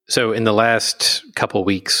So in the last couple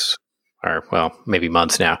weeks, or well, maybe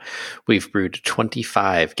months now, we've brewed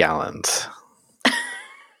 25 gallons.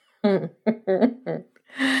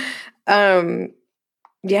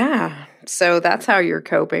 Yeah. So that's how you're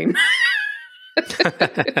coping. Have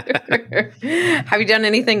you done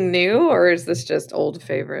anything new, or is this just old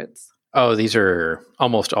favorites? Oh, these are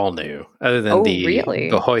almost all new, other than Really?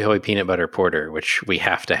 the Hoi Hoi peanut butter porter, which we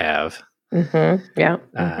have to have. Mm-hmm. Yeah.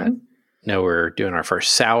 Mm-hmm. No, we're doing our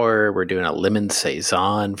first sour. We're doing a lemon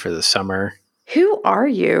saison for the summer. Who are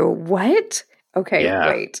you? What? Okay, Yeah.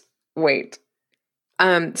 wait.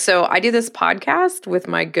 So I do this podcast with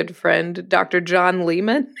my good friend, Dr. John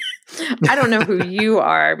Lehman. I don't know who you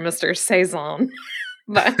are, Mr. Saison,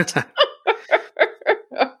 but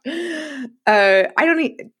I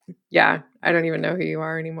don't even know who you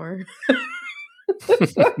are anymore.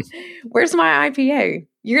 Where's my IPA?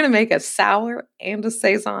 You're going to make a sour and a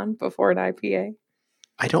Saison before an IPA?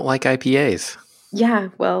 I don't like IPAs. Yeah,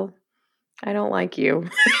 well, I don't like you.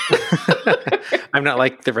 I'm not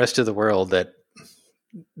like the rest of the world that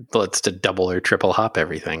lets to double or triple hop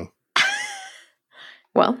everything.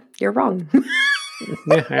 Well, you're wrong.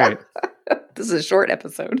 Yeah, all right. This is a short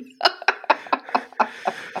episode.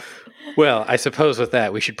 Well, I suppose with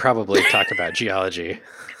that, we should probably talk about geology.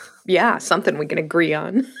 Yeah, something we can agree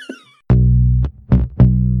on.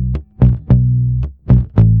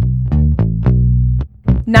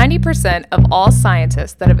 %90 of all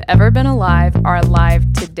scientists that have ever been alive are alive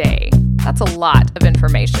today. That's a lot of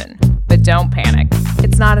information, but don't panic.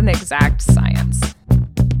 It's not an exact science.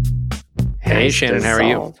 Hey, Nice Shannon, to how are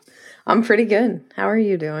you? solve. I'm pretty good. How are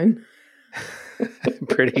you doing?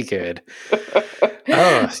 Pretty good.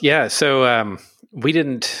 Oh, yeah. So we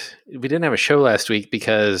didn't have a show last week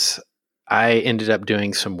because I ended up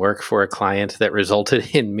doing some work for a client that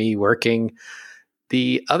resulted in me working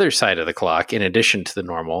the other side of the clock in addition to the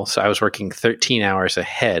normal. So I was working 13 hours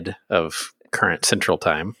ahead of current Central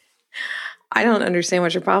Time. I don't understand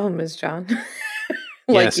what your problem is, John.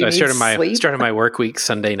 Yeah, so I you need started my work week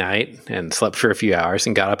Sunday night and slept for a few hours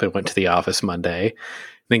and got up and went to the office Monday.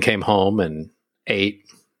 Then came home and ate,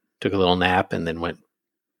 took a little nap, and then went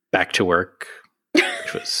back to work,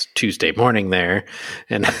 which was Tuesday morning there.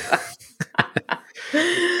 And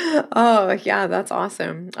Oh, yeah, that's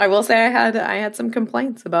awesome. I will say I had some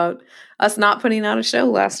complaints about us not putting out a show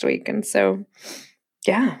last week, and so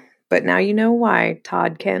yeah, but now you know why,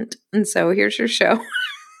 Todd Kent. And so here's your show.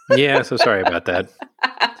 yeah, so sorry about that.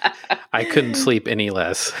 I couldn't sleep any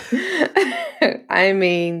less. I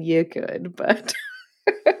mean, you could, but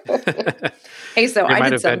hey, so It I might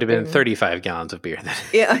did have had to been something. 35 gallons of beer then.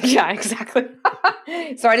 Yeah, exactly.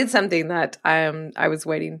 So I did something that I was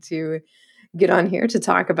waiting to get on here to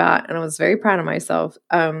talk about, and I was very proud of myself.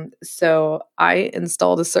 So I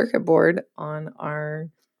installed a circuit board on our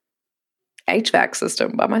HVAC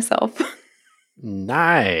system by myself.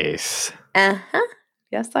 Nice. Uh-huh.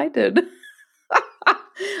 Yes, I did.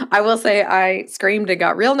 I will say I screamed and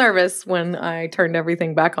got real nervous when I turned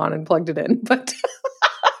everything back on and plugged it in, but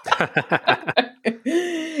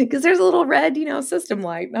because there's a little red, system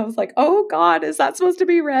light. And I was like, oh God, is that supposed to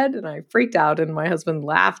be red? And I freaked out, and my husband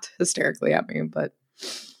laughed hysterically at me, but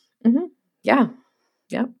yeah.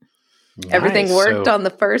 Nice. Everything worked on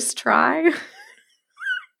the first try.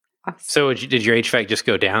 So did your HVAC just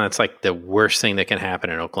go down? That's like the worst thing that can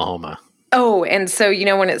happen in Oklahoma. Oh, and so,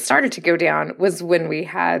 when it started to go down was when we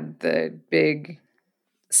had the big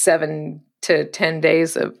 7 to 10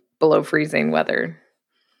 days of below freezing weather.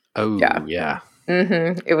 Oh, yeah.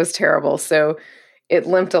 Mm-hmm. It was terrible. So it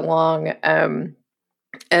limped along, and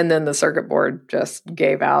then the circuit board just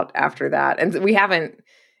gave out after that. And we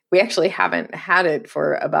actually haven't had it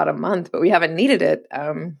for about a month, but we haven't needed it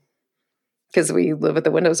because we live with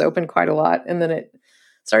the windows open quite a lot. And then it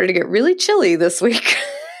started to get really chilly this week.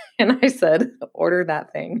 And I said, order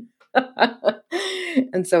that thing.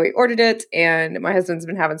 And so we ordered it, and my husband's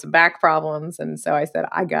been having some back problems. And so I said,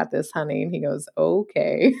 I got this, honey. And he goes,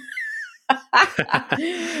 okay.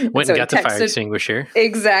 Went and got the fire extinguisher.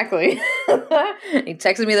 Exactly. He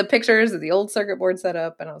texted me the pictures of the old circuit board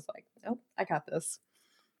setup, and I was like, nope, I got this.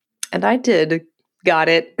 And I got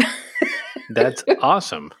it. That's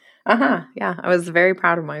awesome. Yeah, I was very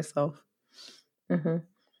proud of myself. Mm-hmm.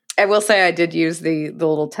 I will say I did use the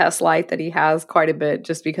little test light that he has quite a bit,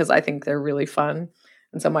 just because I think they're really fun.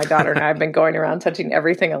 And so my daughter and I have been going around touching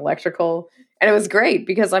everything electrical. And it was great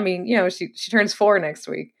because, she turns 4 next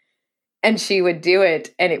week. And she would do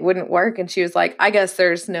it and it wouldn't work. And she was like, I guess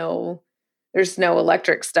there's no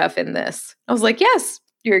electric stuff in this. I was like, yes,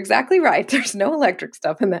 you're exactly right. There's no electric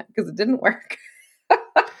stuff in that because it didn't work.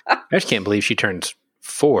 I just can't believe she turns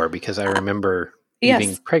 4 because I remember being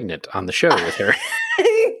Yes. pregnant on the show with her.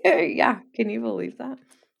 Yeah. Can you believe that?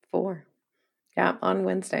 4. Yeah, on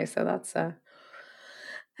Wednesday. So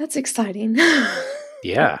that's exciting.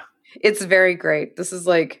 Yeah. It's very great. This is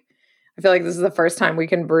like, I feel like this is the first time we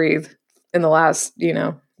can breathe in the last,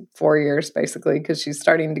 4 years, basically, because she's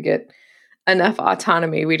starting to get enough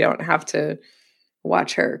autonomy. We don't have to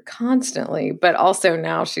watch her constantly, but also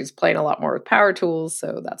now she's playing a lot more with power tools.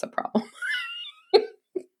 So that's a problem.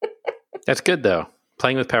 That's good, though.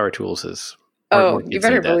 Playing with power tools is... Oh, you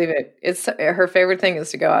better believe it. It's her favorite thing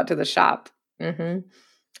is to go out to the shop. And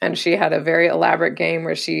she had a very elaborate game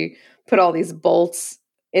where she put all these bolts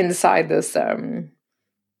inside this,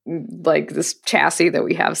 like this chassis that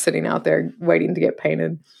we have sitting out there waiting to get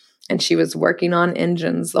painted. And she was working on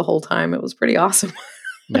engines the whole time. It was pretty awesome.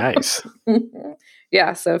 Nice.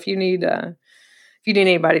 Yeah. So if you need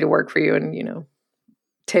anybody to work for you in,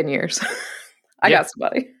 10 years, I got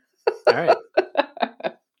somebody. All right.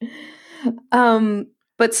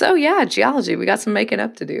 But so yeah, geology, we got some making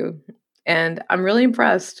up to do. And I'm really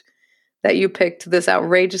impressed that you picked this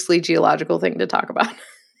outrageously geological thing to talk about.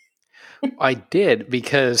 I did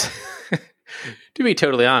because, to be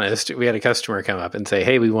totally honest, we had a customer come up and say,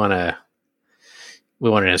 "Hey, we want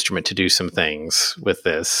an instrument to do some things with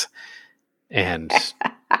this," and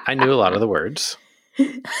I knew a lot of the words,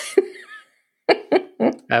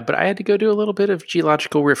 but I had to go do a little bit of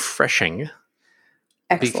geological refreshing.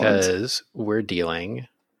 Excellent. Because we're dealing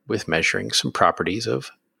with measuring some properties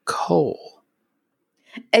of coal.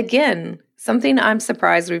 Again, something I'm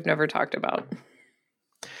surprised we've never talked about.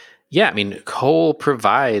 Yeah, I mean, coal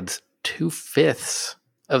provides 2/5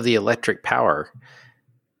 of the electric power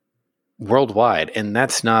worldwide, and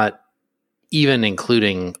that's not even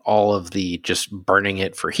including all of the just burning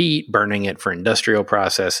it for heat, burning it for industrial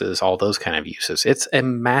processes, all those kind of uses. It's a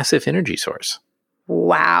massive energy source.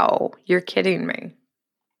 Wow, you're kidding me.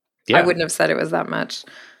 Yeah. I wouldn't have said it was that much.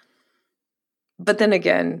 But then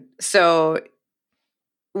again, so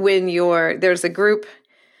when there's a group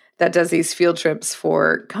that does these field trips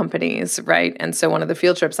for companies, right? And so one of the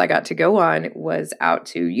field trips I got to go on was out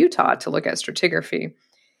to Utah to look at stratigraphy.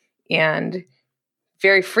 And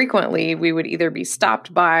very frequently we would either be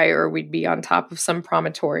stopped by or we'd be on top of some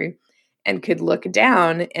promontory and could look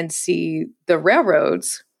down and see the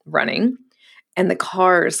railroads running. And the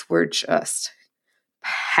cars were just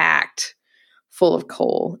packed full of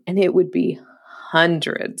coal, and it would be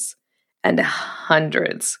hundreds and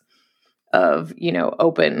hundreds of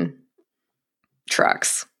open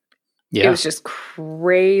trucks. Yeah. It was just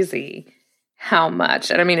crazy how much.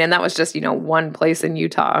 And I mean, and that was just one place in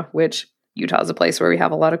Utah, which Utah is a place where we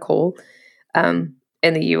have a lot of coal in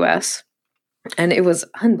the US, and it was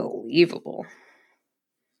unbelievable.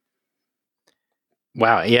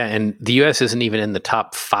 Wow. Yeah. And the U.S. isn't even in the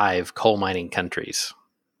top 5 coal mining countries.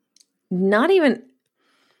 Not even,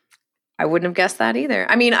 I wouldn't have guessed that either.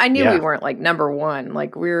 I mean, I knew we weren't like number 1.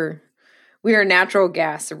 Like we are natural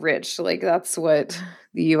gas rich. Like that's what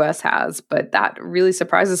the U.S. has. But that really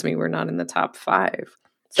surprises me. We're not in the top 5.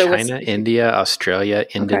 So China, India, Australia,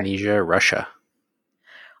 Indonesia, Russia.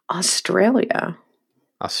 Australia.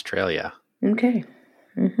 Okay.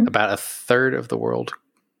 Mm-hmm. About 1/3 of the world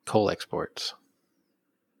coal exports.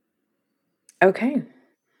 Okay.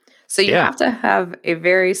 So you have to have a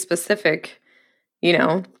very specific,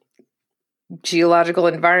 geological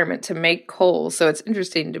environment to make coal. So it's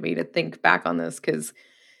interesting to me to think back on this because,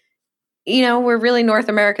 we're really North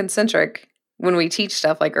American centric when we teach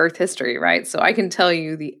stuff like Earth history, right? So I can tell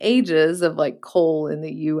you the ages of like coal in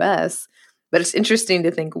the US, but it's interesting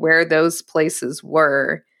to think where those places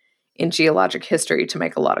were in geologic history to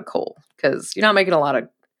make a lot of coal because you're not making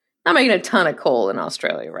a ton of coal in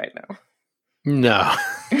Australia right now. No,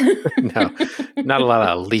 not a lot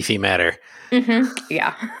of leafy matter. Mm-hmm.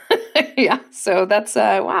 Yeah. Yeah. So that's,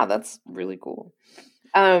 wow, that's really cool.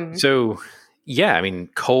 So yeah, I mean,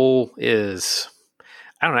 coal is,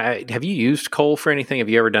 I don't know. Have you used coal for anything? Have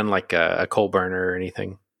you ever done like a coal burner or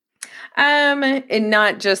anything? And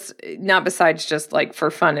not besides just like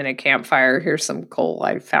for fun in a campfire. Here's some coal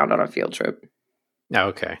I found on a field trip. Oh,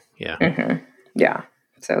 okay. Yeah. Mm-hmm. Yeah.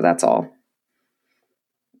 So that's all.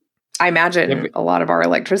 I imagine a lot of our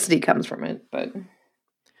electricity comes from it, but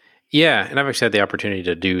yeah. And I've actually had the opportunity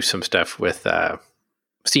to do some stuff with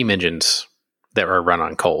steam engines that were run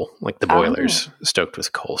on coal, like the boilers stoked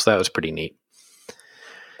with coal. So that was pretty neat.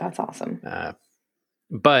 That's awesome.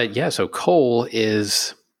 But yeah, so coal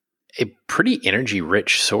is a pretty energy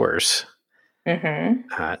rich source. Mm-hmm.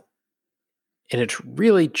 And it's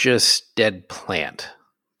really just dead plant,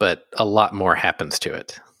 but a lot more happens to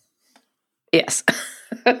it. Yes.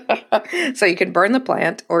 So you can burn the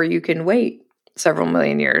plant or you can wait several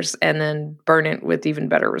million years and then burn it with even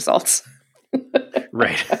better results.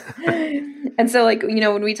 Right. And so, like,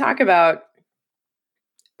 when we talk about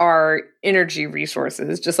our energy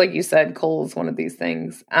resources, just like you said, coal is one of these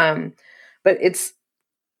things. But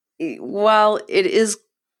while it is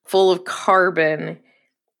full of carbon,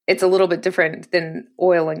 it's a little bit different than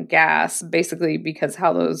oil and gas, basically because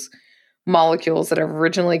how those molecules that have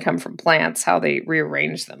originally come from plants, how they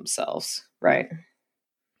rearrange themselves, right?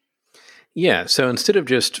 Yeah. So instead of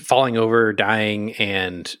just falling over, dying,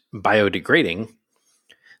 and biodegrading,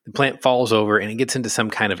 the plant falls over and it gets into some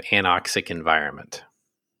kind of anoxic environment.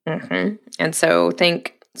 Mm-hmm. And so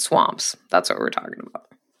think swamps. That's what we're talking about.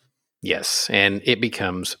 Yes. And it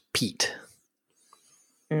becomes peat.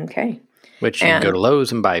 Okay. Which you can go to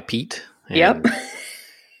Lowe's and buy peat. And,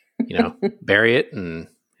 yep. Bury it in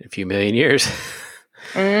a few million years.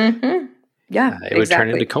 Mm-hmm. Yeah, it would turn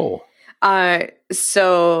into coal.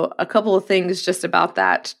 So a couple of things just about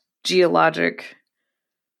that geologic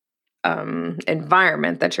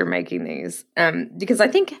environment that you're making these. Because I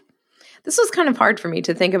think this was kind of hard for me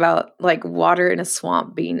to think about, like, water in a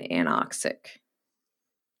swamp being anoxic.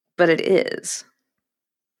 But it is.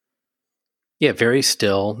 Yeah, very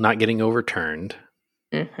still, not getting overturned.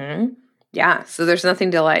 Mm-hmm. Yeah, so there's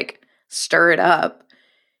nothing to, like, stir it up.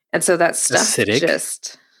 And so that stuff acidic.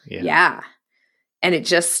 Just... Yeah. And it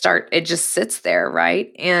just sits there,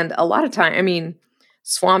 right? And a lot of time,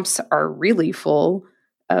 swamps are really full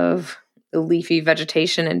of leafy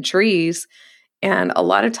vegetation and trees. And a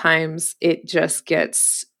lot of times it just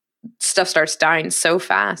stuff starts dying so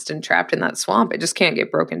fast and trapped in that swamp, it just can't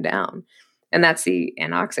get broken down. And that's the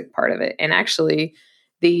anoxic part of it. And actually,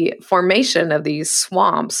 the formation of these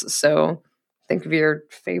swamps, so think of your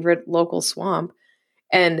favorite local swamp,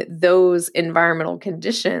 and those environmental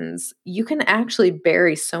conditions, you can actually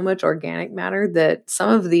bury so much organic matter that some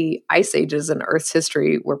of the ice ages in Earth's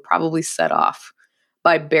history were probably set off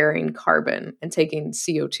by burying carbon and taking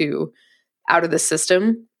CO2 out of the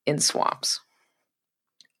system in swamps.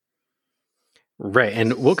 Right.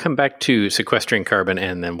 And we'll come back to sequestering carbon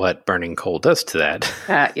and then what burning coal does to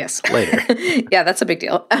that. Yes. Later. Yeah, that's a big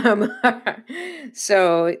deal.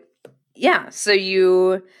 So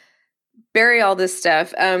you bury all this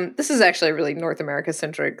stuff. This is actually a really North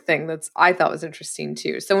America-centric thing I thought was interesting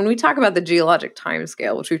too. So when we talk about the geologic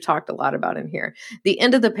timescale, which we've talked a lot about in here, the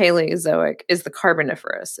end of the Paleozoic is the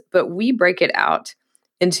Carboniferous, but we break it out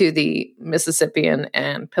into the Mississippian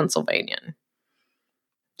and Pennsylvanian.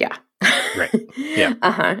 Yeah. Right.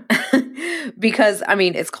 Yeah. Because,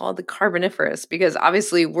 it's called the Carboniferous because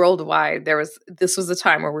obviously worldwide this was a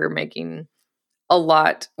time where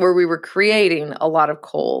we were creating a lot of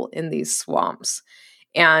coal in these swamps.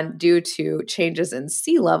 And due to changes in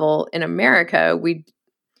sea level in America, it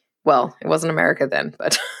wasn't America then,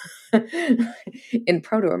 but in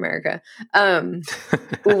Proto-America,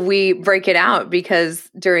 we break it out because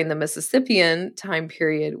during the Mississippian time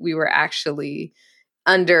period, we were actually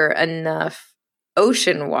under enough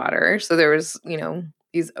ocean water. So there was,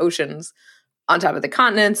 these oceans on top of the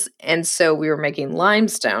continents. And so we were making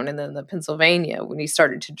limestone. And then the Pennsylvania, when we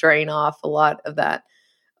started to drain off a lot of that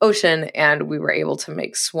ocean, and we were able to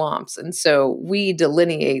make swamps. And so we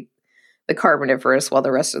delineate the Carboniferous while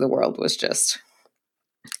the rest of the world was just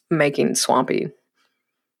making swampy,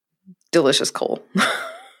 delicious coal.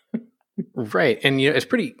 Right. And, it's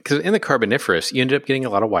pretty, because in the Carboniferous, you ended up getting a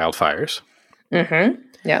lot of wildfires. Mm-hmm.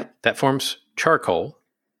 Yeah. That forms charcoal.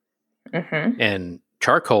 Mm-hmm. And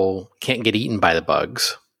charcoal can't get eaten by the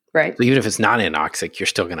bugs. Right. So even if it's not anoxic, you're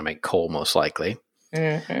still going to make coal most likely.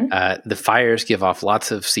 Mm-hmm. The fires give off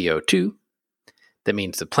lots of CO2. That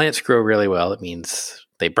means the plants grow really well. It means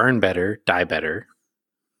they burn better, die better,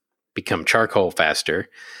 become charcoal faster.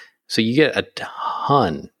 So you get a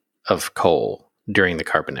ton of coal during the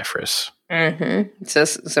Carboniferous. Mm-hmm.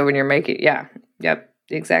 So when you're making, yep.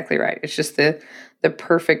 Exactly right. It's just the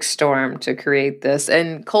perfect storm to create this.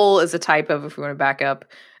 And coal is a type of, if we want to back up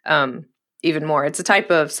even more, it's a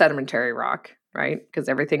type of sedimentary rock, right? Because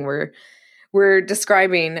everything we're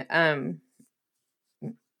describing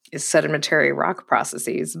is sedimentary rock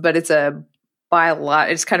processes, but it's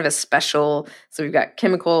it's kind of a special, so we've got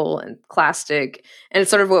chemical and clastic, and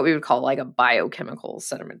it's sort of what we would call like a biochemical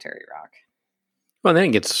sedimentary rock. Well, then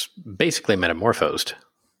it gets basically metamorphosed.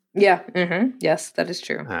 Yeah. Mm-hmm. Yes, that is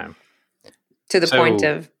true. To the point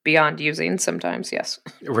of beyond using sometimes, yes.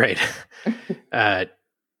 Right.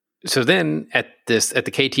 So then at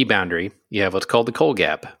the KT boundary, you have what's called the coal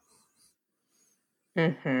gap.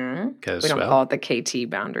 Mm-hmm. We don't call it the KT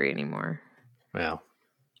boundary anymore. Well.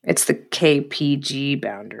 It's the KPG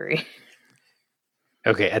boundary.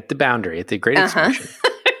 Okay, at the boundary, at the Great Extinction.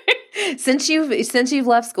 Since you've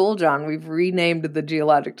left school, John, we've renamed the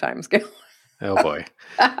geologic timescale. Oh boy.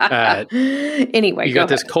 Anyway, you got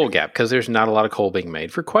this coal gap because there's not a lot of coal being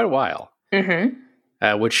made for quite a while.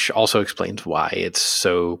 Which also explains why it's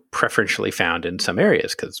so preferentially found in some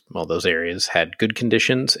areas, because, well, those areas had good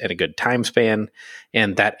conditions and a good time span,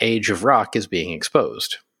 and that age of rock is being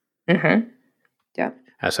exposed. Yeah.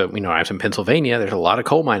 So, I was in Pennsylvania. There's a lot of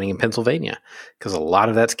coal mining in Pennsylvania because a lot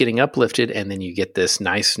of that's getting uplifted, and then you get this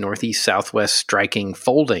nice northeast-southwest striking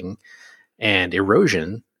folding and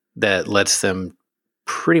erosion that lets them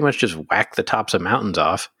pretty much just whack the tops of mountains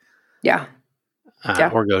off. Yeah.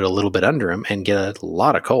 Or go to a little bit under them and get a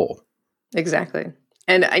lot of coal. Exactly.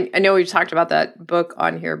 And I know we've talked about that book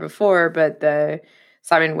on here before, but the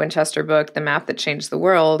Simon Winchester book, The Map That Changed the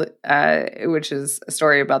World, which is a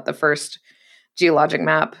story about the first geologic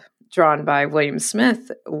map drawn by William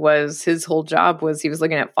Smith, his whole job was he was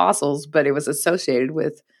looking at fossils, but it was associated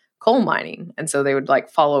with coal mining. And so they would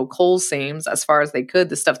follow coal seams as far as they could,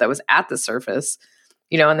 the stuff that was at the surface,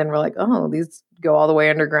 and then we're like, oh, these go all the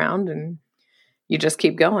way underground and you just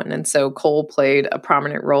keep going. And so coal played a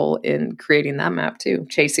prominent role in creating that map too,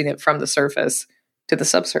 chasing it from the surface to the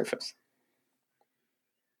subsurface.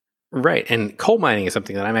 Right. And coal mining is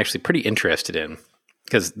something that I'm actually pretty interested in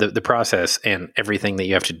because the process and everything that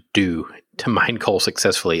you have to do to mine coal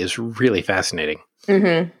successfully is really fascinating.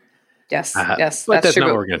 Yes. Yes. But that's not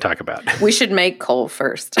what we're going to talk about. We should make coal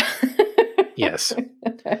first. Yes.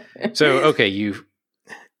 So, okay,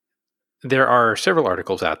 there are several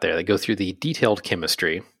articles out there that go through the detailed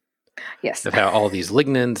chemistry of how all these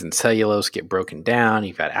lignins and cellulose get broken down.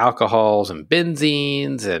 You've got alcohols and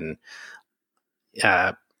benzenes and,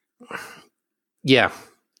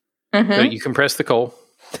 So you compress the coal,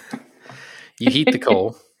 you heat the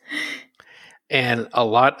coal, and a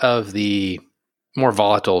lot of the more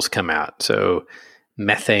volatiles come out. So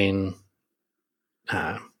methane,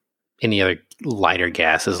 any other lighter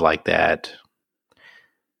gases like that,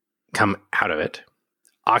 come out of it.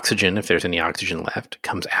 Oxygen, if there's any oxygen left,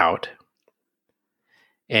 comes out.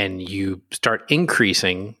 And you start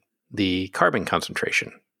increasing the carbon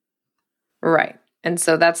concentration. Right. And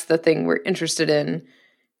so that's the thing we're interested in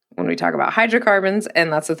when we talk about hydrocarbons.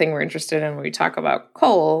 And that's the thing we're interested in when we talk about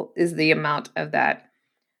coal is the amount of that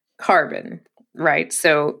carbon, right?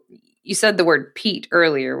 So you said the word peat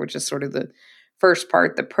earlier, which is sort of the first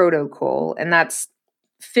part, the proto coal, and that's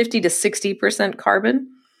 50 to 60% carbon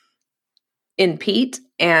in peat,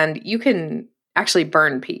 and you can actually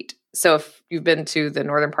burn peat. So if you've been to the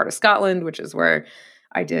northern part of Scotland, which is where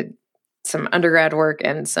I did some undergrad work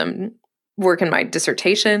and some work in my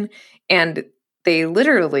dissertation, and they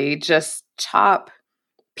literally just chop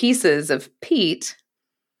pieces of peat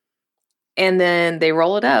and then they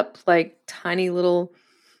roll it up like tiny little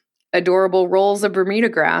adorable rolls of Bermuda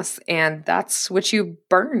grass, and that's what you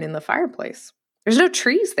burn in the fireplace. There's no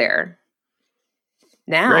trees there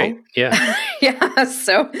now. Right. Yeah. Yeah.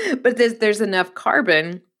 So, but there's enough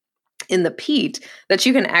carbon in the peat that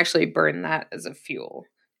you can actually burn that as a fuel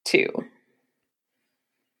too.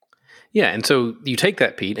 Yeah. And so you take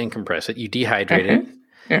that peat and compress it, you dehydrate it,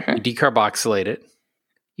 you decarboxylate it,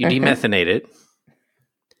 you demethanate it.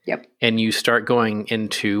 Yep. And you start going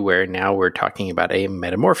into where now we're talking about a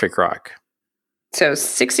metamorphic rock. So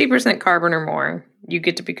 60% carbon or more, you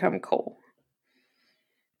get to become coal.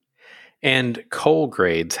 And coal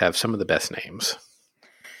grades have some of the best names.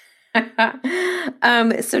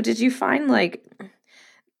 So did you find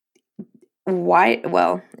why?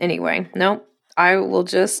 Well, anyway, no, I will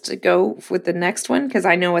just go with the next one because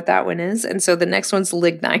I know what that one is. And so the next one's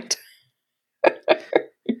lignite.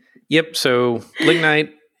 Yep. So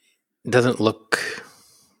lignite doesn't look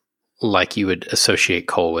like you would associate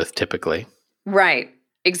coal with typically. Right.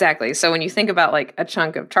 Exactly. So when you think about a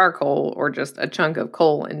chunk of charcoal or just a chunk of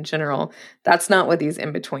coal in general, that's not what these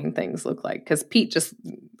in-between things look like, because peat just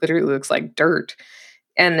literally looks like dirt.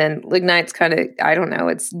 And then lignite's kind of, I don't know,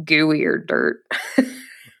 it's gooey or dirt.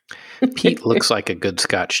 Peat looks like a good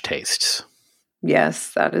Scotch tastes.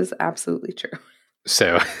 Yes, that is absolutely true.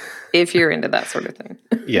 So if you're into that sort of thing.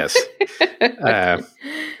 Yes.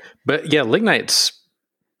 But yeah, lignite's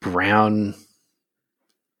brown.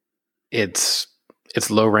 It's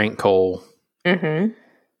low rank coal. Mm-hmm.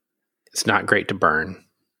 It's not great to burn.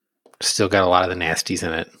 Still got a lot of the nasties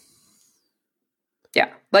in it. Yeah.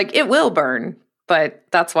 It will burn, but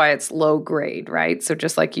that's why it's low grade, right? So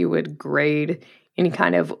just like you would grade any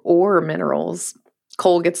kind of ore minerals,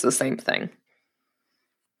 coal gets the same thing.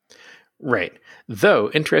 Right.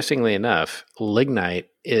 Though, interestingly enough, lignite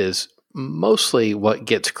is mostly what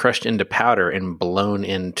gets crushed into powder and blown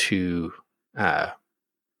into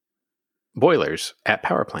boilers at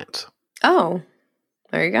power plants. Oh,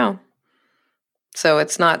 there you go. So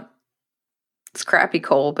it's crappy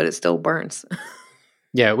coal, but it still burns.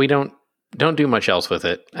 Yeah, we don't do much else with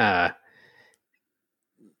it.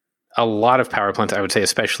 A lot of power plants, I would say,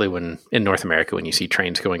 especially when in North America, when you see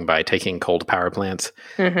trains going by taking coal to power plants,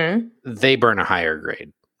 they burn a higher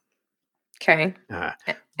grade. Okay.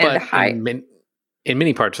 But in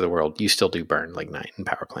many parts of the world, you still do burn lignite in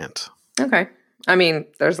power plants. Okay. I mean,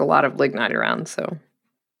 there's a lot of lignite around, so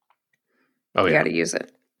you got to use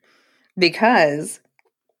it. Because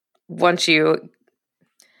once you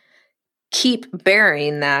keep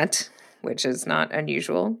burying that, which is not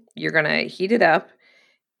unusual, you're going to heat it up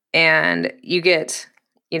and you get,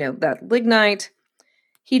 that lignite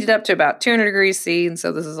heated up to about 200 degrees C. And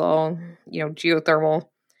so this is all, geothermal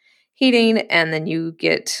heating. And then you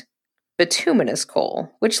get bituminous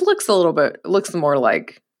coal, which looks more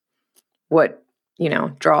like what,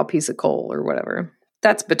 draw a piece of coal or whatever.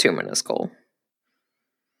 That's bituminous coal.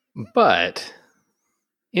 But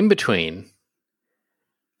in between,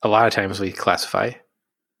 a lot of times we classify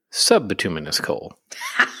subbituminous coal.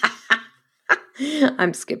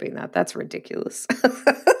 I'm skipping that. That's ridiculous.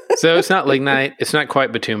 So it's not lignite. It's not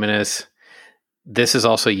quite bituminous. This is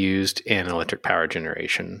also used in electric power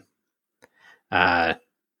generation.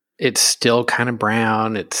 It's still kind of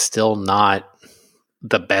brown. It's still not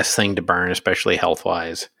the best thing to burn, especially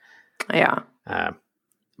health-wise. Yeah.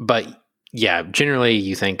 But yeah, generally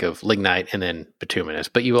you think of lignite and then bituminous,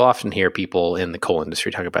 but you will often hear people in the coal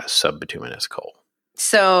industry talk about subbituminous coal.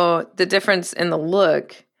 So the difference in the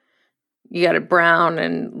look, you got it brown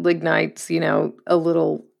and lignite's, a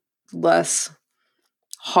little less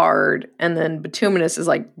hard. And then bituminous is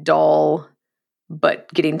like dull,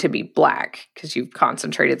 but getting to be black because you've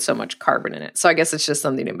concentrated so much carbon in it. So I guess it's just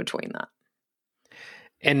something in between that.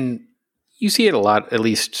 And you see it a lot, at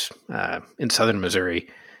least in southern Missouri,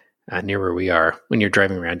 near where we are. When you're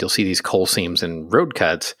driving around, you'll see these coal seams and road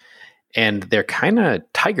cuts, and they're kind of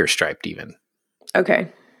tiger striped even.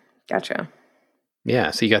 Okay. Gotcha.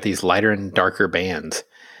 Yeah. So you got these lighter and darker bands,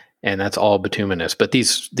 and that's all bituminous. But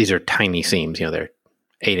these are tiny seams. They're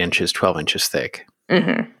 8 inches, 12 inches thick.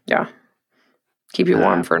 Mm-hmm. Yeah. Keep you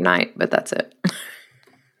warm for a night, but that's it.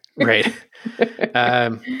 Right.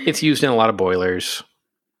 It's used in a lot of boilers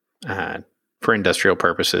for industrial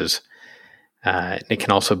purposes. It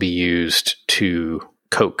can also be used to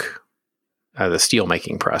coke the steel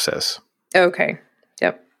making process. Okay.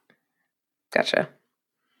 Yep. Gotcha.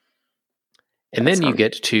 And then you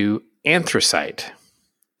get to anthracite.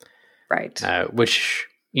 Right. Which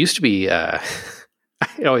used to be,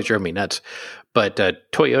 it always drove me nuts, but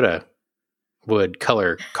Toyota would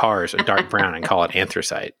color cars a dark brown and call it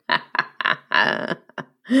anthracite.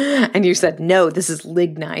 And you said, no, this is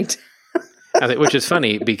lignite. Which is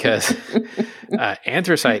funny because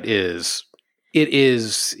anthracite is,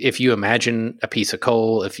 if you imagine a piece of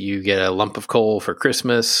coal, if you get a lump of coal for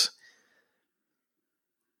Christmas,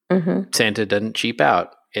 Santa doesn't cheap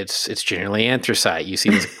out. It's generally anthracite. You see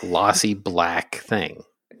this glossy black thing.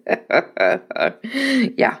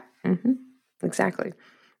 Yeah, exactly.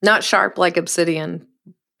 Not sharp like obsidian,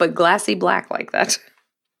 but glassy black like that.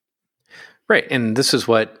 Right, and this is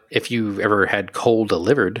what, if you've ever had coal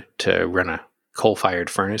delivered to run a coal-fired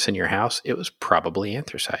furnace in your house, it was probably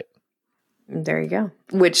anthracite. There you go.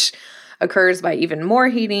 Which occurs by even more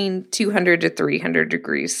heating, 200 to 300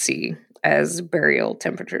 degrees C, as burial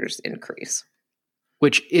temperatures increase.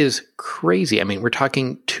 Which is crazy. I mean, we're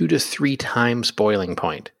talking 2 to 3 times boiling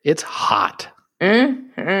point. It's hot.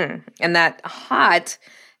 Mm-hmm. And that hot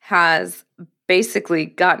has basically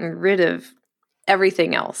gotten rid of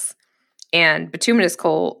everything else. And bituminous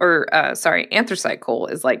coal, anthracite coal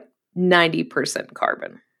is like 90%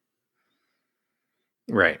 carbon.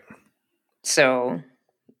 Right. So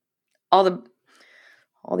all the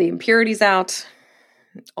impurities out,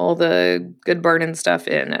 all the good burning stuff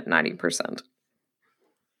in at 90%.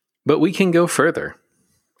 But we can go further.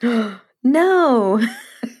 No.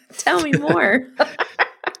 Tell me more.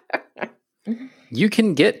 You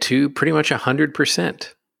can get to pretty much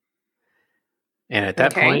 100%. And at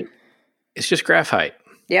that point, it's just graphite.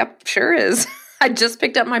 Yep, sure is. I just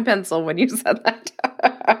picked up my pencil when you said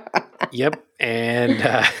that. Yep. And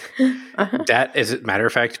that, as a matter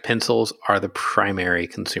of fact, pencils are the primary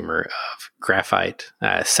consumer of graphite.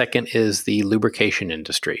 Second is the lubrication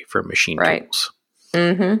industry for machine tools.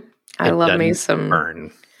 Mm-hmm. I love me some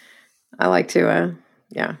burn. I like to,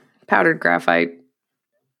 powdered graphite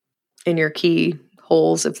in your key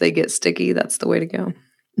holes. If they get sticky, that's the way to go.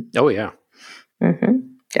 Oh, yeah. Mm-hmm.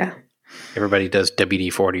 Yeah. Everybody does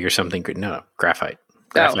WD-40 or something. No, graphite.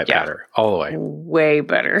 Graphite powder all the way. Way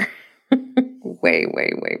better. way,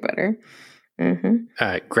 way, way better.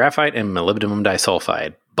 Mm-hmm. Graphite and molybdenum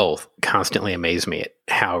disulfide both constantly amaze me at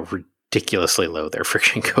how ridiculously low their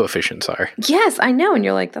friction coefficients are. Yes, I know. And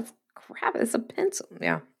you're like, that's crap. It's a pencil.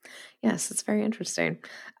 Yeah. Yes, it's very interesting.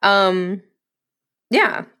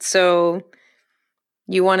 Yeah. So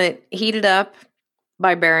you want it heated up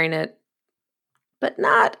by burying it, but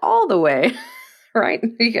not all the way, right?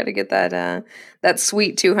 You got to get that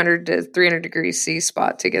sweet 200 to 300 degrees C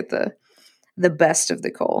spot to get the best of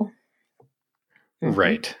the coal. Mm-hmm.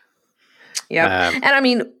 Right. Yeah. And I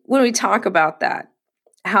mean, when we talk about that,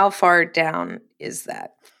 how far down is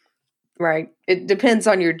that? Right. It depends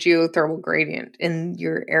on your geothermal gradient in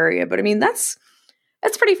your area. But I mean, that's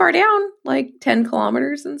pretty far down, like 10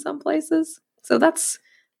 kilometers in some places. So that's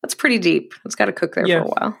pretty deep. It's got to cook there for a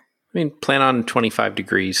while. I mean, plan on 25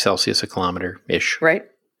 degrees Celsius a kilometer-ish. Right.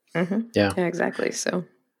 Mm-hmm. Yeah, exactly. So,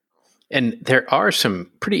 and there are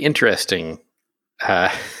some pretty interesting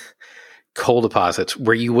coal deposits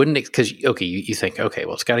where you wouldn't, because, okay, you think, okay,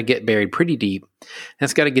 well, it's got to get buried pretty deep, and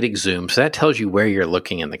it's got to get exhumed. So that tells you where you're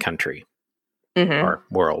looking in the country or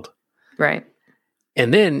world. Right.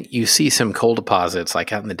 And then you see some coal deposits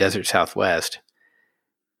like out in the desert Southwest.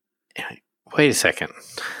 Wait a second.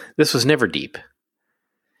 This was never deep.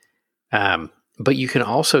 But you can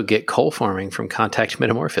also get coal forming from contact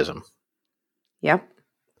metamorphism. Yep.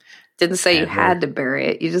 Didn't say you had to bury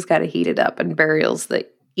it. You just got to heat it up. And burial's the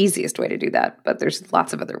easiest way to do that. But there's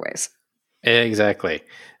lots of other ways. Exactly.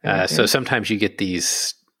 So sometimes you get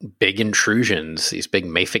these big intrusions, these big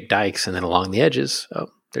mafic dikes, and then along the edges,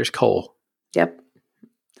 there's coal. Yep.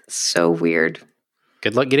 So weird.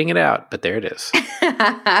 Good luck getting it out, but there it is.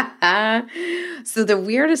 So the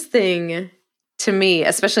weirdest thing to me,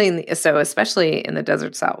 especially in the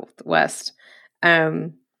desert Southwest,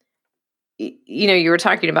 you were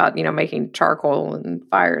talking about, making charcoal and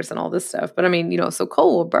fires and all this stuff. But I mean, so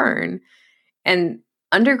coal will burn, and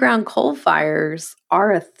underground coal fires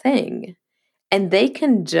are a thing, and they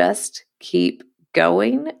can just keep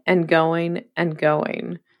going and going and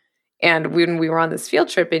going. And when we were on this field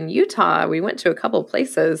trip in Utah, we went to a couple of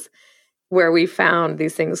places where we found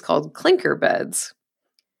these things called clinker beds.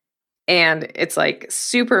 And it's like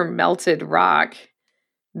super melted rock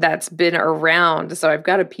that's been around. So I've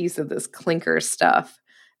got a piece of this clinker stuff.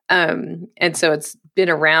 And so it's been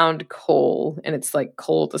around coal, and it's like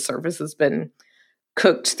coal, the surface has been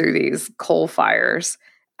cooked through these coal fires.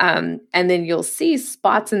 And then you'll see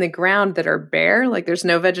spots in the ground that are bare, like there's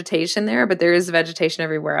no vegetation there, but there is vegetation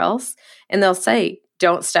everywhere else. And they'll say,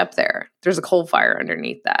 don't step there. There's a coal fire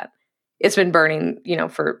underneath that. It's been burning,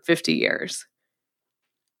 for 50 years.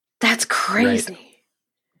 That's crazy.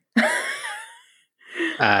 Right.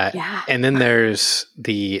 Yeah. And then there's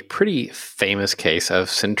the pretty famous case of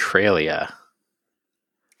Centralia.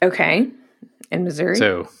 Okay. In Missouri?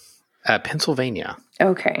 So, Pennsylvania.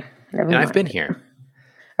 Okay. And I've been here.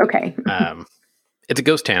 Okay. It's a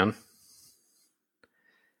ghost town.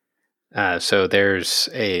 So there's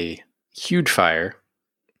a huge fire.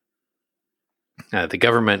 The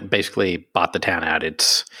government basically bought the town out.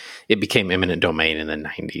 It became eminent domain in the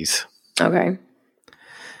 90s. Okay.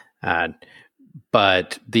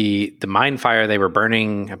 But the mine fire they were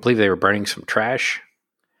burning, I believe they were burning some trash,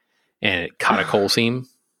 and it caught a coal seam.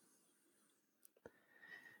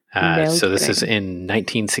 So this is in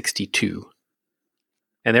 1962.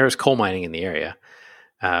 And there was coal mining in the area.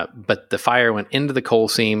 But the fire went into the coal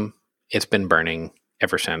seam. It's been burning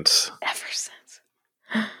ever since. Ever since.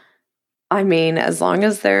 I mean, as long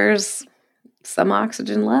as there's some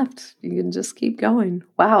oxygen left, you can just keep going.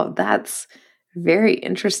 Wow, that's very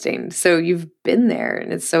interesting. So you've been there,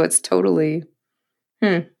 and it's totally...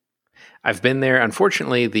 I've been there.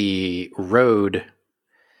 Unfortunately, the road,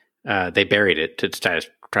 they buried it to try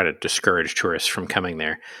to discourage tourists from coming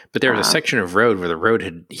there. But there was a section of road where the road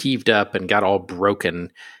had heaved up and got all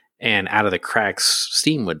broken, and out of the cracks,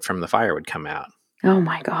 steam from the fire would come out. Oh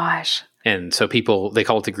my gosh. And so they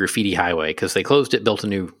call it the graffiti highway because they closed it, built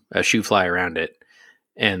a shoe fly around it.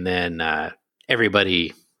 And then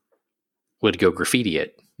everybody would go graffiti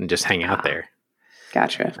it and just hang out there.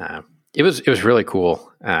 Gotcha. It was really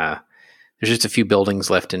cool. There's just a few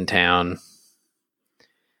buildings left in town.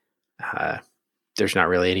 There's not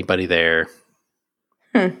really anybody there.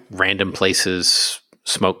 Random places,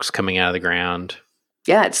 smoke's coming out of the ground.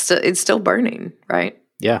 Yeah, it's still burning, right?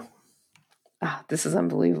 Yeah. This is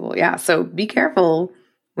unbelievable. Yeah, so be careful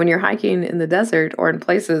when you're hiking in the desert or in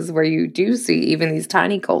places where you do see even these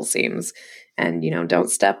tiny coal seams, and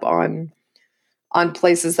don't step on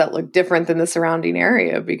places that look different than the surrounding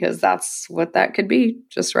area, because that's what that could be,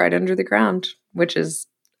 just right under the ground, which is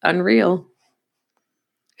unreal.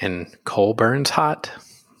 and coal burns hot.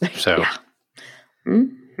 So, yeah.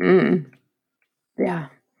 Mm-hmm. Yeah.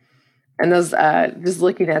 And those, just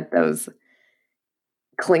looking at those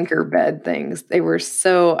clinker bed things, they were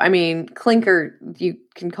so, I mean, clinker, you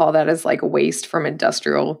can call that as like waste from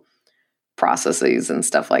industrial processes and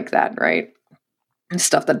stuff like that, right?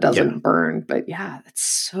 Stuff that doesn't burn. But yeah, it's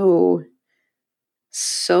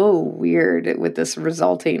so weird with this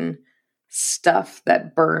resulting stuff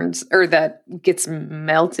that burns or that gets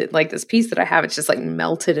melted. Like this piece that I have, it's just like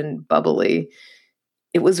melted and bubbly.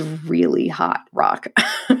 It was really hot rock.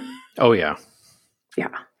 Oh yeah.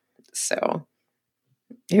 Yeah. So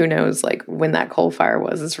who knows like when that coal fire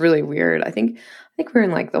was. It's really weird. I think we're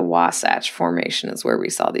in like the Wasatch Formation is where we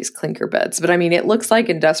saw these clinker beds. But I mean, it looks like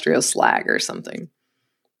industrial slag or something.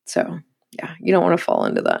 So yeah, you don't want to fall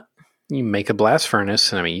into that. You make a blast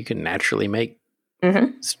furnace, and I mean, you can naturally make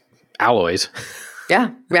alloys.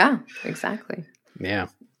 Yeah, exactly. Yeah.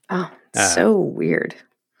 Oh, so weird.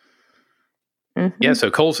 Mm-hmm. Yeah,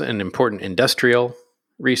 so coal's an important industrial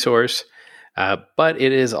resource, but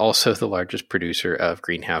it is also the largest producer of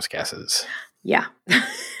greenhouse gases. Yeah.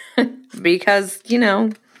 Because,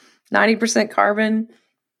 90% carbon,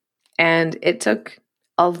 and it took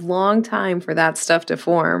a long time for that stuff to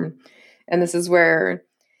form. And this is where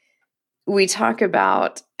we talk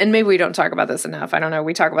about, and maybe we don't talk about this enough. I don't know.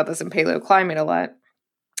 We talk about this in paleoclimate a lot,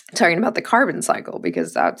 talking about the carbon cycle,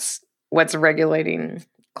 because that's what's regulating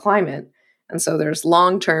climate. And so there's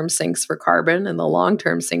long-term sinks for carbon, and the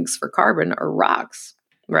long-term sinks for carbon are rocks,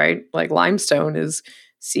 right? Like limestone is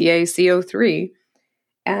CaCO3.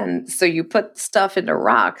 And so you put stuff into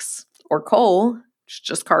rocks or coal, which is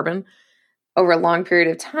just carbon, over a long period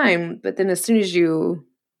of time. But then as soon as you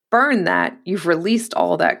burn that, you've released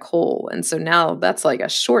all that coal. And so now that's like a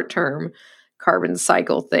short-term carbon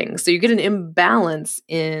cycle thing. So you get an imbalance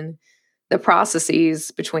in the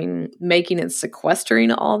processes between making and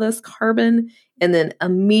sequestering all this carbon and then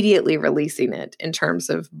immediately releasing it in terms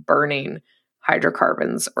of burning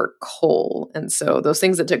hydrocarbons or coal. And so those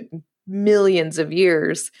things that took millions of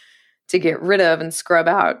years to get rid of and scrub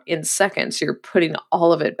out in seconds, you're putting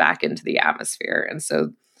all of it back into the atmosphere. And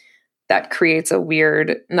so that creates a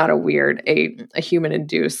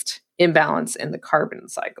human-induced imbalance in the carbon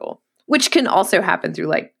cycle, which can also happen through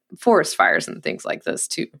like forest fires and things like this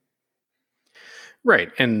too.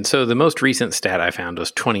 Right. And so the most recent stat I found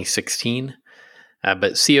was 2016,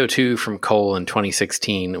 but CO2 from coal in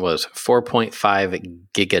 2016 was 4.5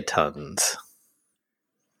 gigatons.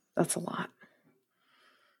 That's a lot.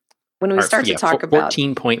 When we start to talk about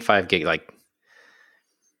 14.5 gig, like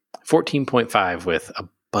 14.5 with a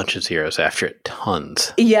bunch of zeros after it,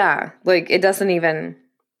 tons. Yeah, like it doesn't even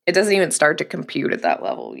start to compute at that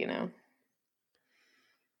level,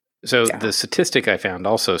 So the statistic I found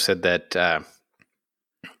also said that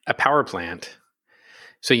a power plant,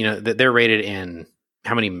 so that they're rated in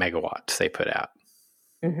how many megawatts they put out.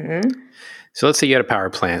 Mm-hmm. So let's say you had a power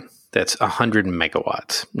plant that's 100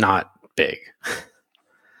 megawatts, not big.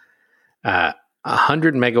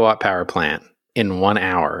 100 megawatt power plant in 1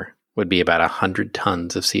 hour would be about 100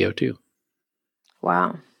 tons of CO2.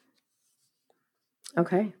 Wow.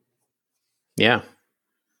 Okay. Yeah.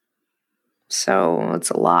 So it's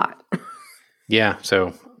a lot. Yeah.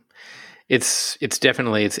 So it's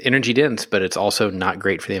definitely, it's energy dense, but it's also not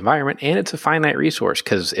great for the environment. And it's a finite resource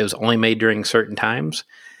because it was only made during certain times.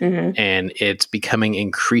 Mm-hmm. And it's becoming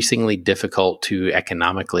increasingly difficult to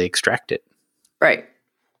economically extract it. Right.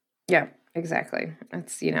 Yeah, exactly.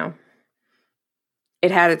 It's,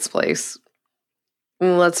 it had its place.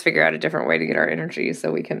 Let's figure out a different way to get our energy so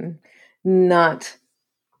we can not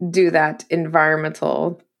do that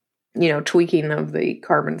environmental, tweaking of the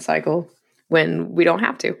carbon cycle when we don't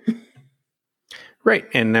have to. Right.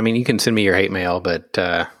 And I mean, you can send me your hate mail, but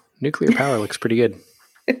nuclear power looks pretty good.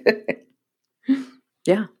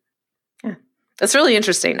 Yeah. That's really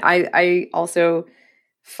interesting. I also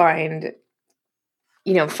find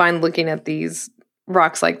looking at these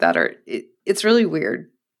rocks like that it's really weird.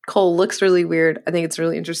 Coal looks really weird. I think it's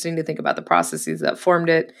really interesting to think about the processes that formed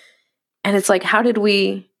it. And it's like, how did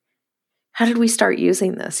we start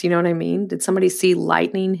using this? You know what I mean? Did somebody see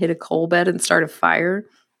lightning hit a coal bed and start a fire?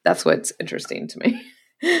 That's what's interesting to me.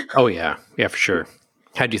 Oh, yeah. Yeah, for sure.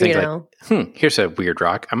 How do you think, here's a weird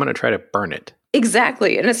rock. I'm going to try to burn it.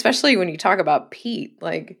 Exactly. And especially when you talk about peat,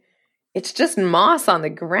 like it's just moss on the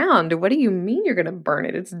ground. What do you mean you're going to burn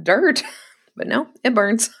it? It's dirt. But no, it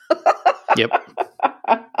burns. Yep.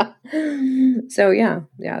 So yeah,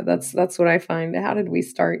 that's what I find. How did we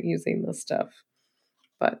start using this stuff?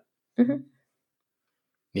 But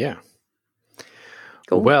yeah.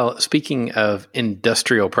 Cool. Well, speaking of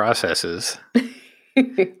industrial processes,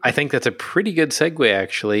 I think that's a pretty good segue,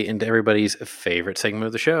 actually, into everybody's favorite segment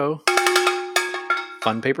of the show,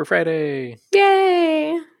 Fun Paper Friday.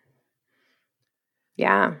 Yay!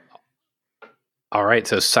 Yeah. All right,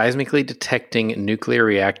 so seismically detecting nuclear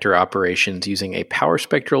reactor operations using a power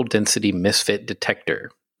spectral density misfit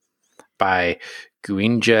detector by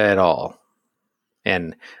Guinja et al.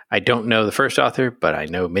 And I don't know the first author, but I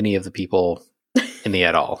know many of the people in the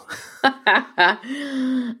et al.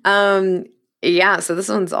 Yeah, so this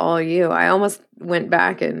one's all you. I almost went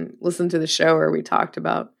back and listened to the show where we talked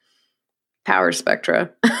about power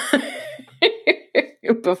spectra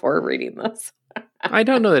before reading this. I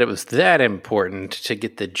don't know that it was that important to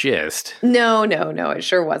get the gist. No, it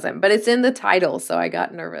sure wasn't. But it's in the title, so I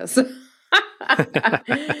got nervous.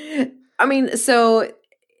 I mean, so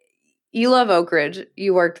you love Oak Ridge.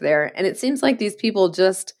 You worked there. And it seems like these people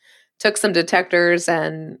just took some detectors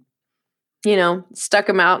and, stuck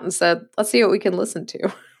them out and said, let's see what we can listen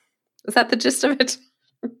to. Is that the gist of it?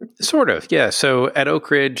 Sort of, yeah. So at Oak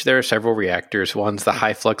Ridge, there are several reactors. One's the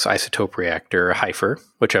high flux isotope reactor, HIFER,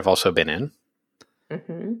 which I've also been in.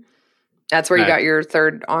 Mm-hmm. That's where you got your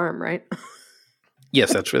third arm, right?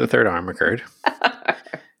 Yes, that's where the third arm occurred.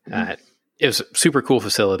 It was a super cool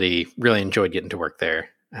facility. Really enjoyed getting to work there.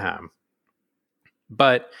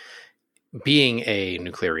 But being a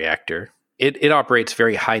nuclear reactor, it operates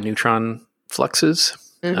very high neutron fluxes,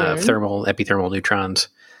 thermal, epithermal neutrons.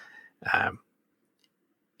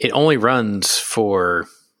 It only runs for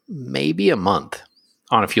maybe a month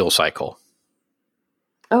on a fuel cycle.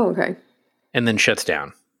 Oh, okay. And then shuts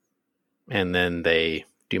down. And then they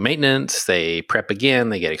do maintenance, they prep again,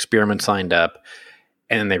 they get experiments lined up,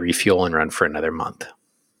 and they refuel and run for another month.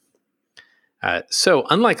 So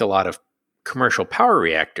unlike a lot of commercial power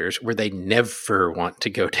reactors where they never want to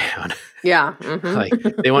go down. Yeah. Like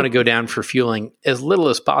they want to go down for fueling as little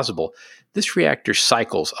as possible. This reactor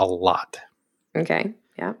cycles a lot. Okay.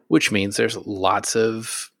 Yeah. Which means there's lots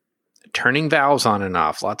of turning valves on and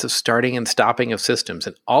off, lots of starting and stopping of systems.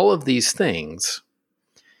 And all of these things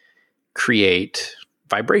create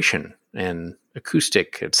vibration and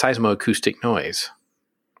acoustic and seismoacoustic noise.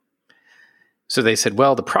 So they said,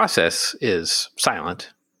 well, the process is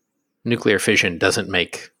silent. Nuclear fission doesn't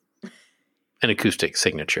make an acoustic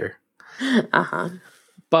signature.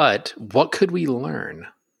 But what could we learn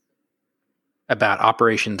about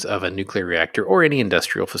operations of a nuclear reactor or any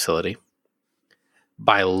industrial facility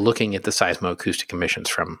by looking at the seismoacoustic emissions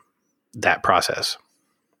from that process?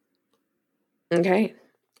 Okay.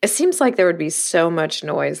 It seems like there would be so much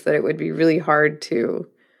noise that it would be really hard to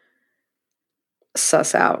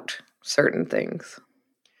suss out certain things.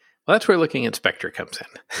 Well, that's where looking at spectra comes in.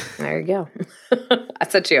 There you go. I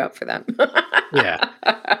set you up for that. Yeah.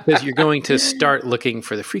 Because you're going to start looking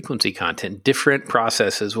for the frequency content. Different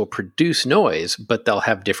processes will produce noise, but they'll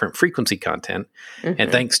have different frequency content.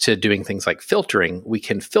 And thanks to doing things like filtering, we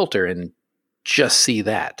can filter and just see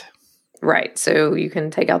that. Right. So you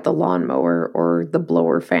can take out the lawnmower or the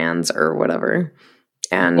blower fans or whatever.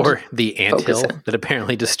 Or the anthill that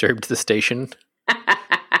apparently disturbed the station.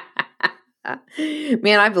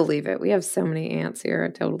 Man, I believe it. We have so many ants here. I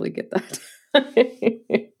totally get that.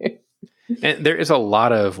 And there is a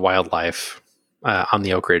lot of wildlife on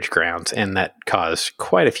the Oak Ridge grounds, and that caused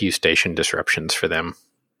quite a few station disruptions for them.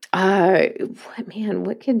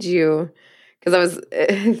 What could you... Because I was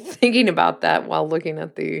thinking about that while looking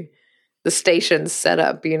at the station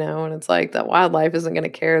setup, and it's like that wildlife isn't going to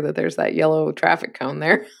care that there's that yellow traffic cone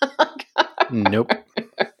there. Nope.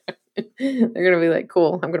 They're going to be like,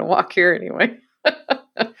 cool, I'm going to walk here anyway.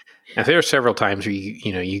 Now, there are several times where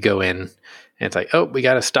you go in and it's like, oh, we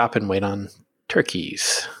got to stop and wait on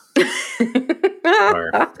turkeys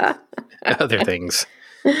or other things.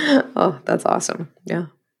 Oh, that's awesome. Yeah.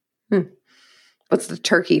 What's the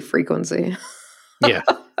turkey frequency? Yeah.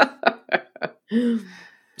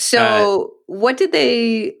 So what did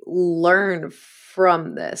they learn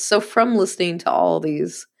from this? So from listening to all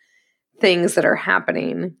these things that are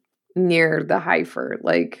happening near the HIFER,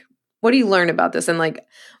 like, what do you learn about this? And like,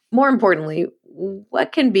 more importantly,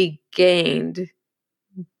 what can be gained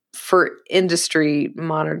for industry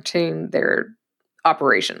monitoring their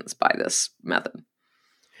operations by this method?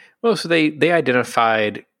 Well, so they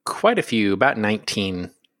identified quite a few, about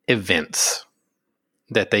 19 events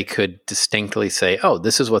that they could distinctly say, oh,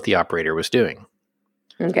 this is what the operator was doing.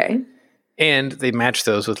 Okay. And they matched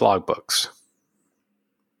those with logbooks.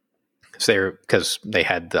 So because they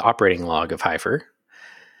had the operating log of HIFER.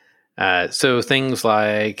 So things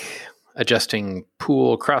like adjusting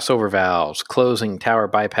pool crossover valves, closing tower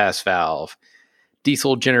bypass valve,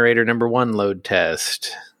 diesel generator number 1 load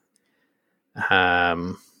test,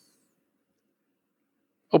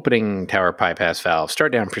 opening tower bypass valve,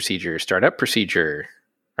 start down procedure, start up procedure,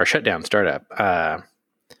 or shut down startup,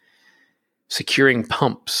 securing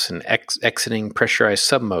pumps and exiting pressurized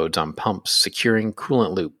submodes on pumps, securing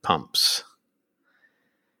coolant loop pumps,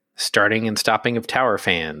 starting and stopping of tower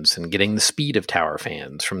fans and getting the speed of tower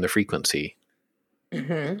fans from the frequency.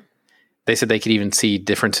 Mm-hmm. They said they could even see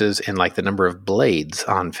differences in like the number of blades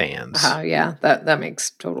on fans. Yeah, that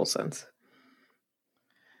makes total sense.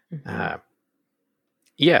 Mm-hmm.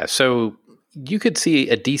 Yeah, so you could see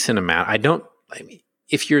a decent amount.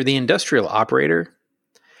 If you're the industrial operator,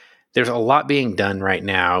 there's a lot being done right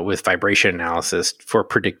now with vibration analysis for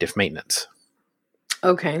predictive maintenance.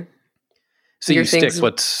 Okay. So you stick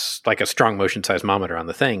what's like a strong motion seismometer on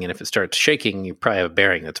the thing, and if it starts shaking, you probably have a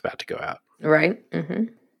bearing that's about to go out. Right.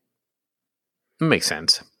 Mm-hmm. Makes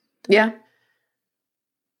sense. Yeah.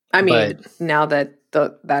 I mean, now that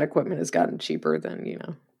that equipment has gotten cheaper,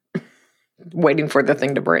 then, waiting for the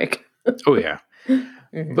thing to break. Oh, yeah.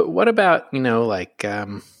 Mm-hmm. But what about, you're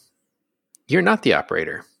not the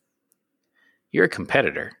operator. You're a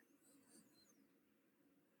competitor.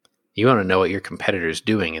 You want to know what your competitor's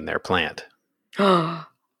doing in their plant.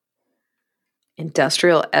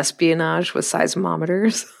 Industrial espionage with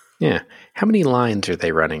seismometers. Yeah. How many lines are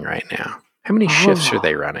they running right now? How many shifts are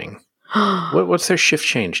they running? What's their shift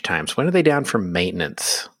change times? When are they down for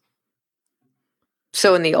maintenance?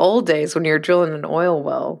 So in the old days, when you're drilling an oil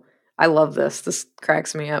well, I love this. This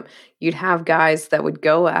cracks me up. You'd have guys that would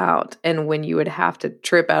go out, and when you would have to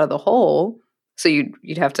trip out of the hole, so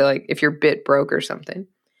you'd have to, like, if your bit broke or something,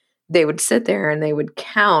 they would sit there and they would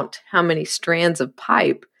count how many strands of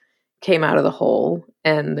pipe came out of the hole,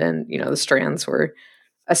 and then the strands were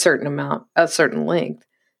a certain amount, a certain length,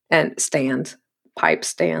 and pipe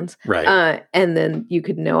stands, right? And then you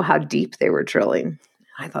could know how deep they were drilling.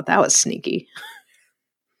 I thought that was sneaky.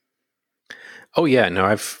 Oh yeah, no,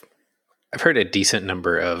 I've heard a decent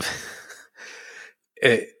number of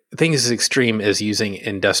things as extreme as using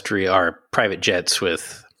industrial or private jets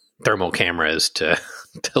with thermal cameras to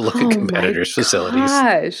look at competitors' facilities.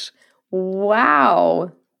 Gosh,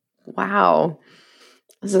 wow,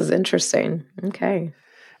 this is interesting. Okay,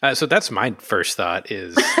 so that's my first thought.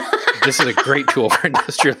 Is this is a great tool for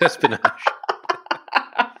industrial espionage?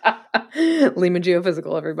 Lehman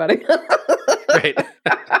Geophysical, everybody. Right.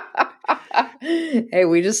 Hey,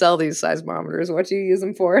 we just sell these seismometers. What do you use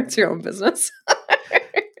them for? It's your own business.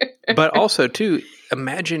 But also, too,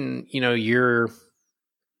 imagine, you're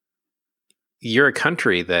a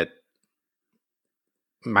country that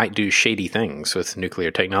might do shady things with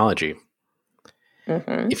nuclear technology.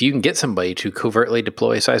 Mm-hmm. If you can get somebody to covertly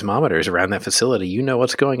deploy seismometers around that facility, you know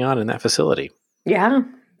what's going on in that facility. Yeah,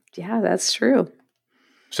 that's true.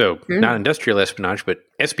 So not industrial espionage, but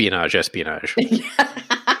espionage.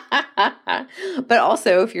 But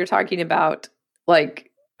also, if you're talking about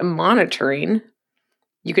like monitoring,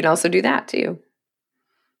 you can also do that too.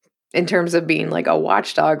 In terms of being like a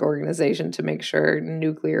watchdog organization to make sure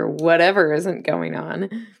nuclear whatever isn't going on,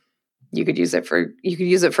 you could use it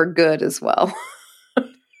for good as well.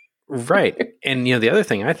 Right. And the other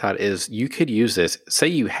thing I thought is you could use this, say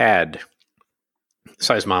you had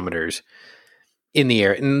seismometers in the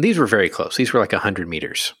air, and these were very close. These were like 100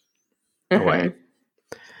 meters away.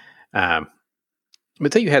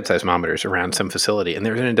 But say you had seismometers around some facility and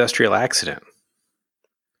there was an industrial accident.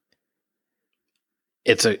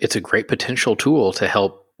 It's a great potential tool to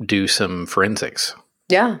help do some forensics.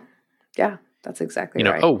 Yeah, that's exactly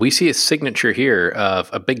right. Oh, we see a signature here of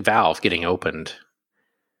a big valve getting opened.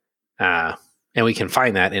 And we can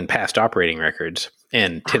find that in past operating records.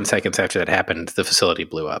 And 10 seconds after that happened, the facility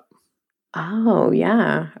blew up. Oh,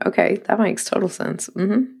 yeah. Okay, that makes total sense.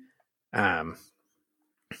 Mm-hmm.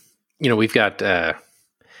 We've got a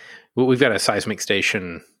seismic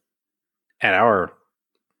station at our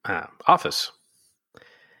office.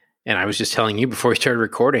 And I was just telling you before we started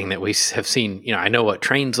recording that we have seen, I know what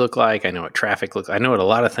trains look like. I know what traffic looks like. I know what a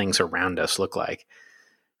lot of things around us look like.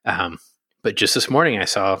 But just this morning, I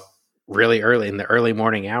saw really early in the early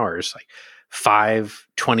morning hours, like 5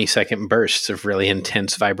 20-second bursts of really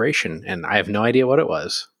intense vibration. And I have no idea what it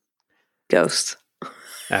was. Ghosts.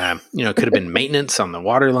 It could have been maintenance on the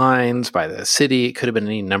water lines by the city. It could have been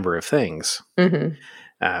any number of things.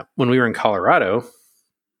 Mm-hmm. When we were in Colorado,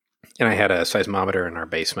 and I had a seismometer in our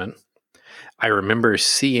basement, I remember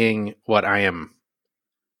seeing what I am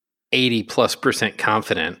 80+%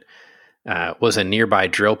 confident was a nearby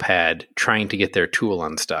drill pad trying to get their tool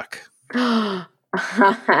unstuck. That's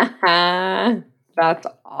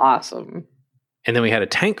awesome. And then we had a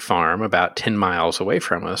tank farm about 10 miles away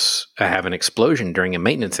from us have an explosion during a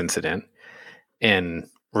maintenance incident. And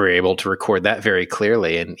were able to record that very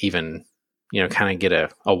clearly and even, kind of get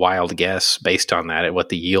a wild guess based on that at what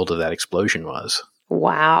the yield of that explosion was.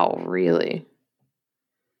 Wow, really?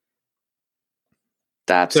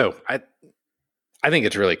 So I think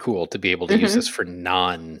it's really cool to be able to use this for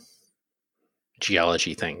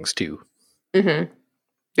non-geology things too. Mm-hmm.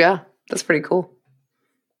 Yeah, that's pretty cool.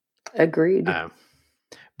 Agreed.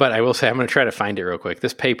 But I will say, I'm going to try to find it real quick.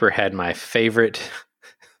 This paper had my favorite.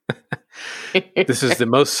 This is the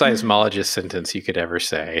most seismologist sentence you could ever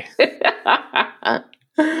say.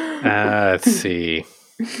 Let's see.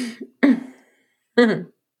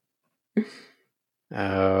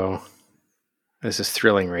 Oh, this is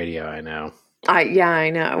thrilling radio, I know. I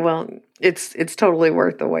know. Well, it's totally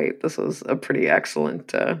worth the wait. This was a pretty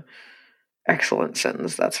excellent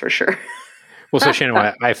sentence, that's for sure. Well, so Shannon,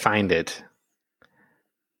 when I find it,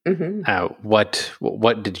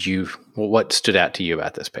 what stood out to you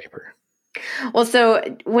about this paper? Well, so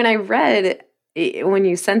when I read, when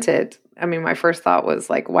you sent it, I mean, my first thought was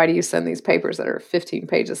like, why do you send these papers that are 15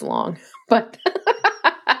 pages long? But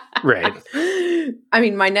right. I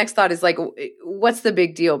mean, my next thought is like, what's the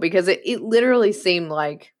big deal? Because it literally seemed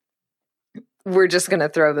like we're just going to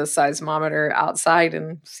throw the seismometer outside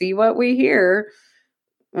and see what we hear.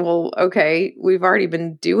 Well, okay, we've already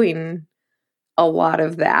been doing a lot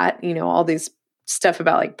of that, all these stuff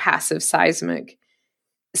about like passive seismic.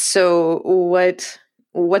 So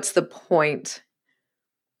what's the point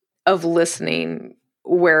of listening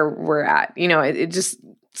where we're at? It just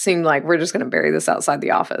seemed like we're just going to bury this outside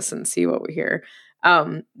the office and see what we hear.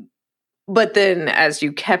 But then as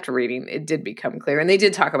you kept reading, it did become clear. And they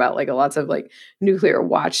did talk about like lots of like nuclear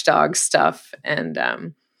watchdog stuff and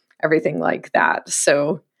everything like that.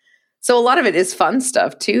 So a lot of it is fun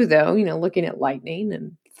stuff too, though, looking at lightning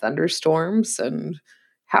and thunderstorms and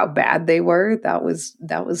how bad they were. That was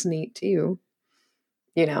neat too,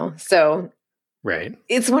 so right.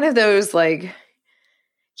 It's one of those like,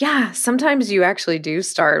 yeah, sometimes you actually do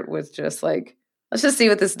start with just like, let's just see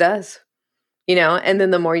what this does, and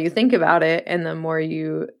then the more you think about it and the more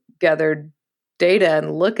you gather data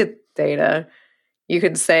and look at data, you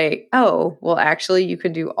can say, oh, well, actually, you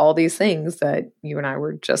can do all these things that you and I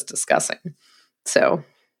were just discussing. So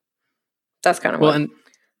that's kind of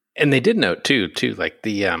and they did note too, like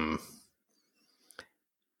the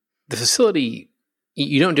facility,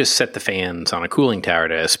 you don't just set the fans on a cooling tower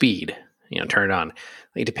to a speed, turn it on.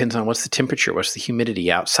 It depends on what's the temperature, what's the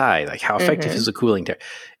humidity outside, like how effective is the cooling tower.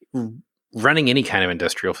 Running any kind of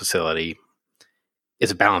industrial facility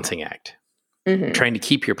is a balancing act. Trying to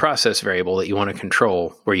keep your process variable that you want to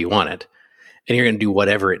control where you want it. And you're going to do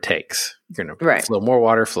whatever it takes. You're going to flow more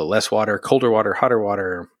water, flow less water, colder water, hotter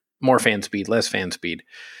water, more fan speed, less fan speed.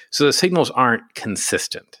 So the signals aren't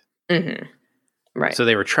consistent. Right. So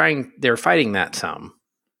they were fighting that some.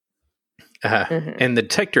 And the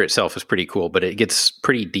detector itself is pretty cool, but it gets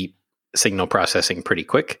pretty deep signal processing pretty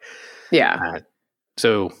quick. Yeah.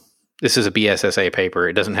 So this is a BSSA paper.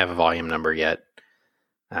 It doesn't have a volume number yet.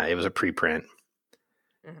 It was a preprint.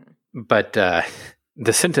 But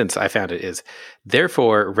the sentence I found it is,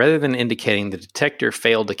 therefore, rather than indicating the detector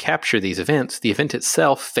failed to capture these events, the event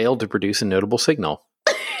itself failed to produce a notable signal.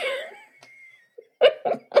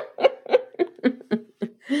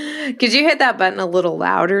 Could you hit that button a little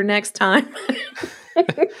louder next time?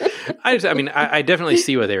 I definitely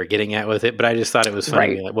see what they were getting at with it, but I just thought it was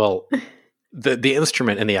funny. Right. Like, well, the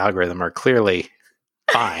instrument and the algorithm are clearly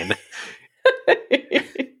fine.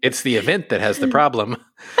 It's the event that has the problem.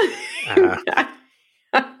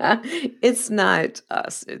 It's not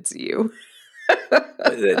us, it's you.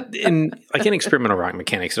 in experimental rock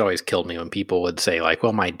mechanics, it always killed me when people would say like,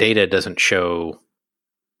 well, my data doesn't show,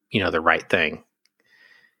 the right thing.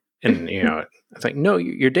 And, it's like, no,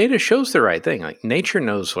 your data shows the right thing. Like nature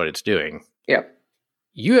knows what it's doing. Yep.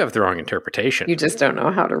 You have the wrong interpretation. You just don't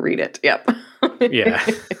know how to read it. Yep. Yeah.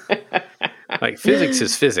 Like physics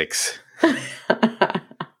is physics.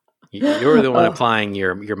 You're the one applying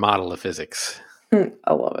your model of physics.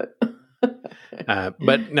 I love it.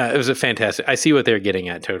 But no, it was a fantastic. I see what they're getting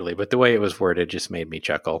at totally, but the way it was worded just made me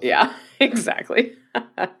chuckle. Yeah, exactly.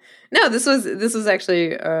 No, this was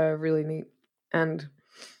actually really neat, and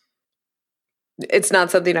it's not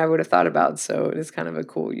something I would have thought about. So it is kind of a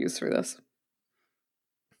cool use for this.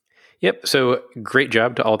 Yep. So great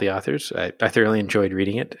job to all the authors. I thoroughly enjoyed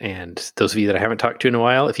reading it. And those of you that I haven't talked to in a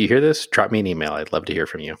while, if you hear this, drop me an email. I'd love to hear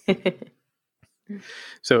from you.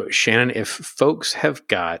 So Shannon, if folks have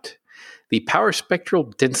got the power spectral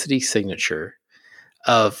density signature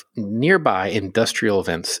of nearby industrial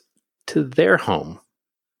events to their home,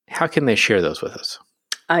 how can they share those with us?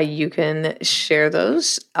 You can share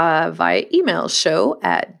those via email,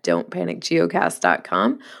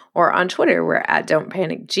 show@don'tpanicgeocast.com, or on Twitter, we're at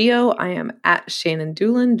don'tpanicgeo. I am at Shannon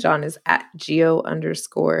Doolin. John is at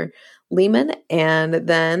geo_Lehman. And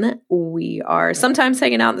then we are sometimes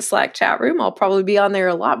hanging out in the Slack chat room. I'll probably be on there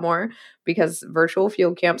a lot more because virtual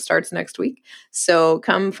field camp starts next week. So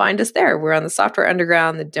come find us there. We're on the Software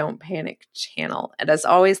Underground, the Don't Panic channel. And as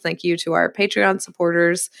always, thank you to our Patreon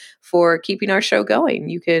supporters for keeping our show going.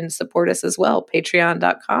 You can support us as well,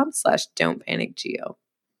 patreon.com/don'tpanicgeo.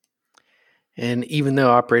 And even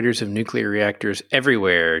though operators of nuclear reactors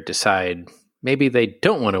everywhere decide maybe they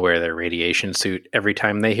don't want to wear their radiation suit every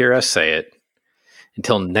time they hear us say it,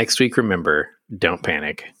 until next week, remember, don't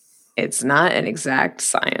panic. It's not an exact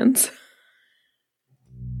science.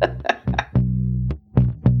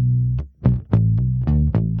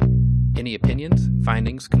 Any opinions,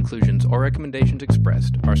 findings, conclusions, or recommendations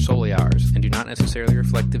expressed are solely ours and do not necessarily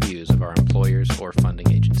reflect the views of our employers or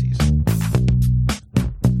funding agencies.